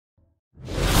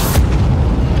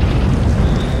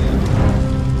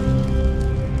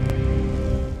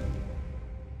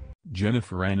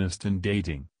Jennifer Aniston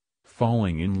dating,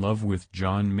 falling in love with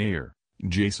John Mayer,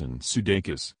 Jason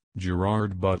Sudeikis,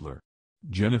 Gerard Butler.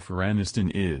 Jennifer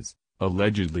Aniston is,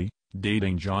 allegedly,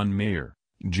 dating John Mayer,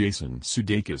 Jason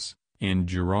Sudeikis, and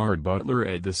Gerard Butler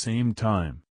at the same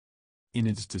time. In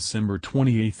its December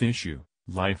 28 issue,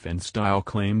 Life and Style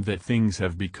claimed that things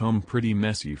have become pretty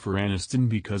messy for Aniston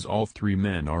because all three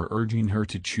men are urging her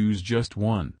to choose just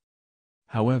one.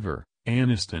 However,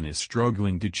 Aniston is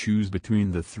struggling to choose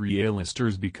between the three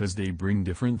A-listers because they bring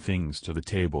different things to the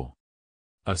table.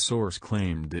 A source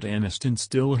claimed that Aniston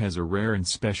still has a rare and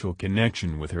special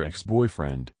connection with her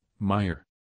ex-boyfriend, Mayer.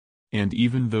 And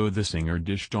even though the singer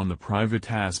dished on the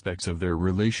private aspects of their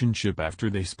relationship after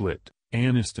they split,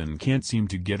 Aniston can't seem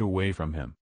to get away from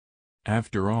him.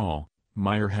 After all,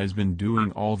 Mayer has been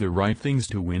doing all the right things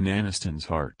to win Aniston's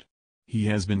heart. He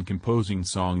has been composing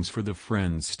songs for the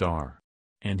Friends star.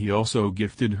 And he also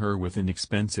gifted her with an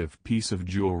expensive piece of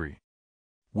jewelry.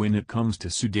 When it comes to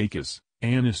Sudeikis,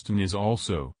 Aniston is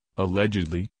also,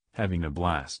 allegedly, having a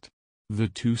blast. The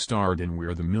two starred in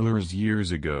We're the Millers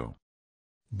years ago.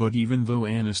 But even though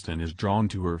Aniston is drawn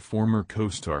to her former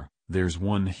co-star, there's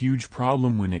one huge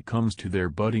problem when it comes to their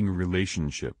budding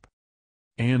relationship.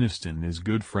 Aniston is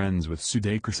good friends with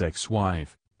Sudeikis'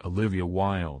 ex-wife, Olivia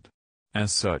Wilde.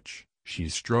 As such,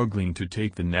 she's struggling to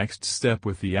take the next step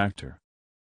with the actor.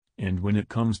 And when it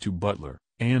comes to Butler,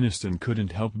 Aniston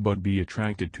couldn't help but be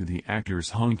attracted to the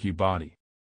actor's hunky body.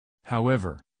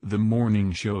 However, the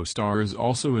morning show star is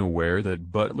also aware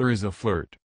that Butler is a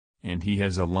flirt. And he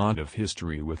has a lot of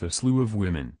history with a slew of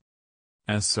women.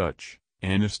 As such,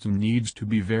 Aniston needs to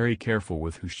be very careful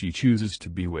with who she chooses to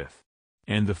be with.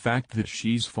 And the fact that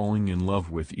she's falling in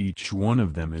love with each one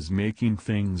of them is making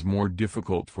things more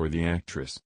difficult for the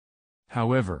actress.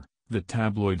 However, the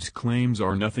tabloids' claims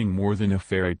are nothing more than a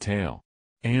fairy tale.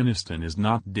 Aniston is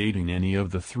not dating any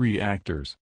of the three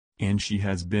actors. And she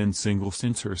has been single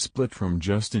since her split from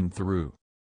Justin Theroux.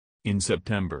 In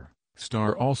September,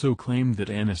 Star also claimed that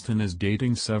Aniston is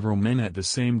dating several men at the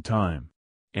same time.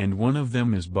 And one of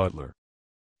them is Butler.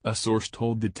 A source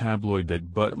told the tabloid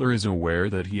that Butler is aware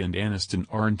that he and Aniston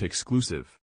aren't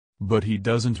exclusive. But he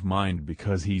doesn't mind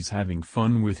because he's having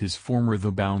fun with his former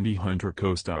The Bounty Hunter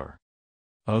co-star.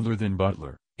 Other than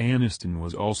Butler, Aniston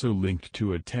was also linked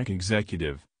to a tech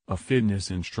executive, a fitness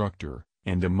instructor,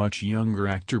 and a much younger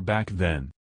actor back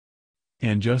then.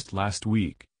 And just last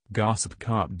week, Gossip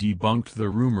Cop debunked the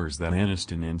rumors that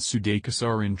Aniston and Sudeikis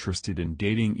are interested in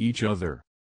dating each other.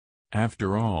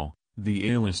 After all,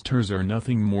 the A-listers are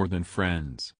nothing more than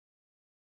friends.